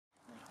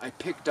I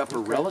picked up a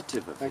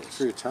relative of Thank you his.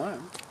 for your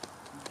time.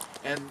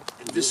 And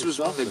this was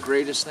one of the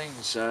greatest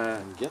things.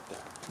 Get there.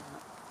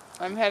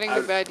 I'm heading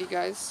to bed, you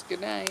guys.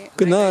 Good night.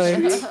 Good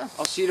night.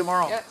 I'll see you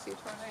tomorrow. Yeah, see you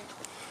tomorrow night.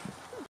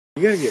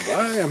 You gotta get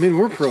by. I mean,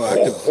 we're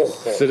proactive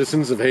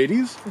citizens of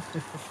Hades.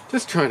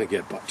 Just trying to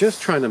get by.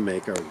 Just trying to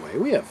make our way.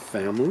 We have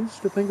families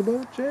to think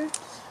about, Jay.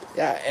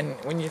 Yeah, and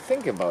when you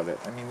think about it,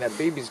 I mean, that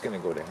baby's going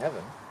to go to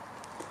heaven.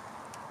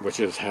 Which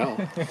is hell.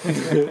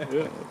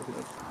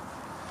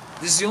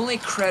 This is the only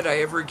cred I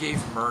ever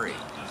gave Murray,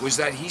 was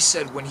that he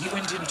said when he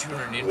went into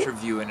an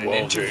interview and an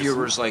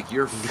interviewer was like,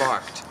 "You're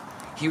fucked,"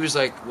 he was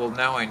like, "Well,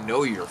 now I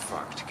know you're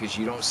fucked because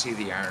you don't see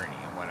the irony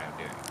in what I'm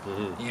doing."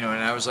 Mm-hmm. You know,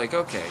 and I was like,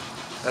 okay,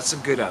 that's a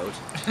good out.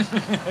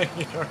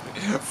 You know,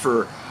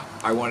 for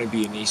I want to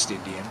be an East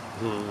Indian.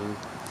 Mm-hmm.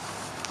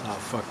 Oh,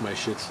 fuck, my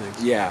shit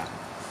stinks. Yeah.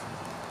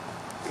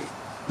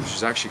 Which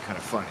is actually kind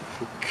of funny.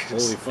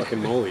 Holy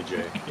fucking moly,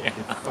 Jay. Yeah.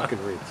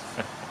 Fucking reads.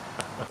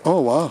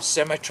 Oh, wow.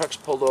 Semi-truck's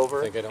pulled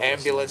over,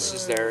 ambulance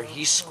is there,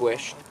 he's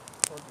squished.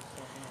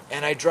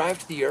 And I drive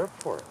to the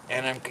airport,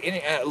 and I'm in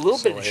a little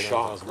bit in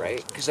shock,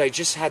 right? Because I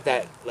just had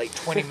that like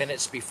 20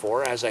 minutes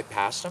before as I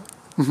passed him.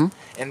 Mm-hmm.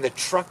 And the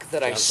truck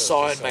that I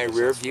saw in my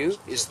rear view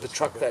is the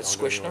truck that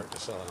squished him.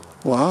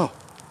 Wow.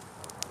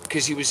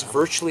 Because he was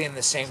virtually in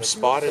the same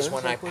spot as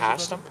when I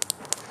passed him.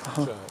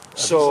 Uh-huh.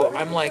 So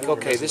I'm like,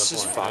 okay, this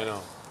is fine.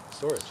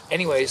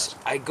 Anyways,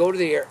 I go to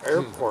the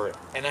airport,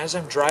 and as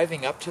I'm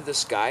driving up to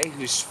this guy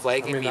who's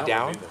flagging me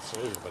down,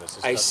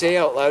 I say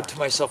out loud to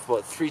myself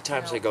about 3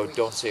 times, I go,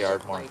 "Don't say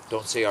Ardmore,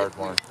 don't say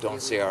Ardmore,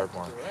 don't say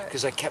Ardmore."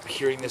 Because I kept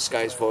hearing this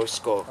guy's voice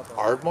go,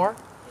 "Ardmore?"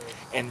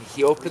 And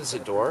he opens the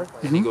door,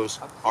 and he goes,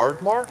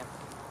 "Ardmore?"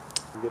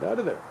 Get out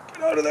of there.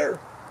 Get out of there.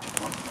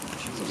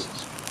 Jesus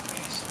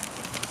Christ.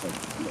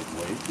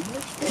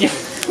 Yeah,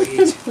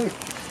 wait.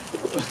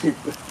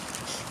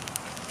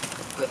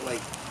 But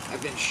like,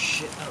 I've been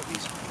shitting out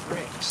these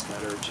pricks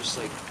that are just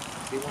like,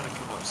 they want to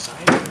come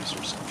outside of us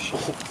or some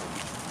shit.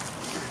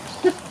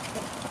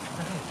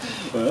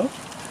 Well?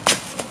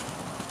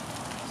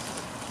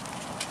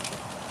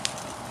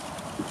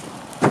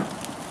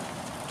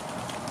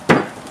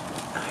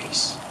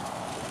 Nice.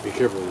 Be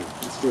careful.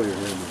 Let's throw your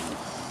hand in.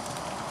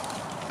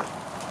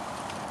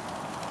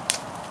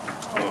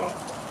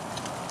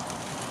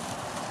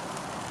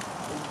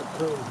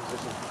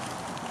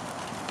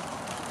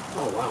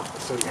 Oh wow,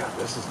 so yeah,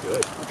 this is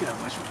good. Look at how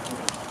much we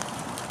have.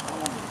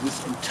 Oh, this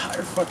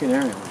entire fucking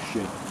area was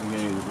shit.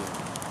 Beginning of the day.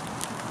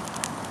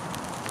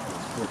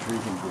 Puerto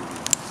Rican beer.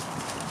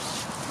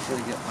 I'm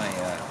gonna get my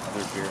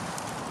other beer.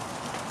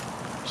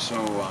 So,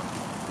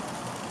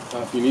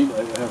 if you need, I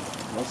have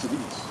lots of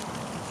these.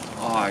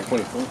 Oh, I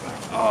 24 pack.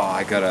 Oh,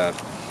 I gotta.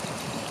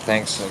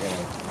 Thanks. I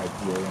gotta. My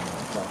beer in my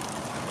cup.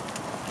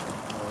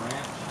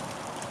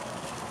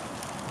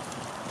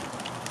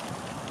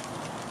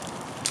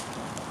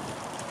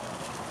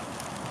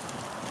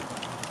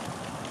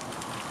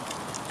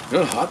 Is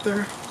it hot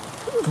there?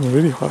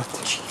 Really hot.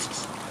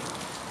 Jesus.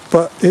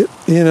 But it,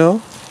 you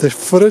know, the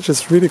footage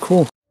is really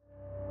cool.